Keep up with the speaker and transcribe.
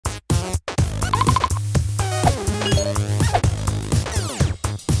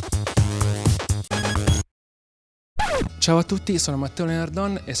Ciao a tutti, sono Matteo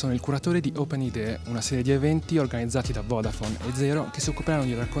Lenardon e sono il curatore di Open Idee, una serie di eventi organizzati da Vodafone e Zero che si occuperanno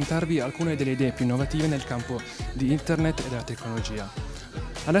di raccontarvi alcune delle idee più innovative nel campo di internet e della tecnologia.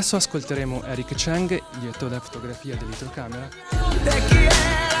 Adesso ascolteremo Eric Cheng, il direttore della fotografia dell'Lytro Camera.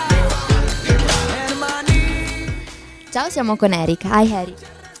 Ciao, siamo con Eric. Hi Eric.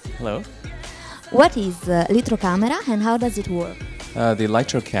 Hello. What is Lytro Camera and how does it work? The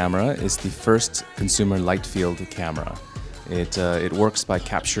Lytro camera is the first consumer light field camera. It works by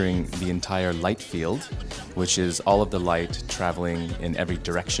capturing the entire light field, which is all of the light traveling in every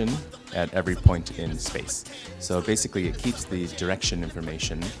direction at every point in space. So basically it keeps the direction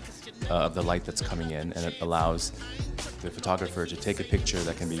information of the light that's coming in, and it allows the photographer to take a picture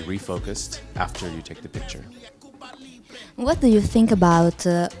that can be refocused after you take the picture. What do you think about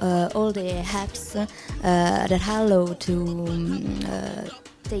all the apps that allow to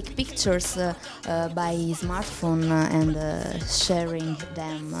take pictures by smartphone and sharing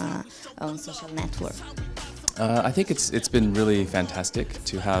them on social network? I think it's been really fantastic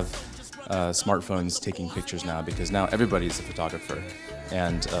to have smartphones taking pictures now, because now everybody's a photographer,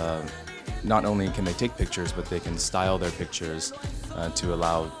 and not only can they take pictures, but they can style their pictures to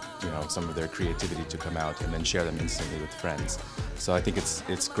allow some of their creativity to come out and then share them instantly with friends. So I think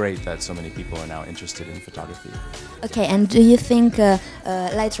it's great that so many people are now interested in photography. Okay, and do you think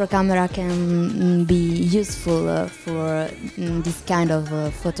Lytro camera can be useful for this kind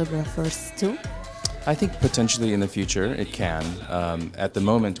of photographers too? I think potentially in the future it can. At the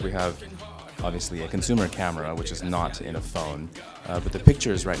moment we have obviously a consumer camera, which is not in a phone, but the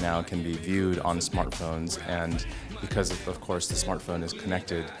pictures right now can be viewed on smartphones, and because of course the smartphone is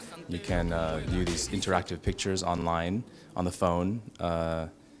connected, you can view these interactive pictures online on the phone,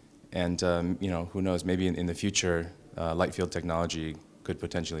 and who knows, maybe in the future light field technology could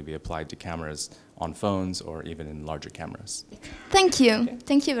potentially be applied to cameras on phones or even in larger cameras. Thank you. Okay.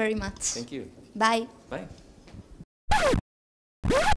 Thank you very much. Thank you. Bye. Bye.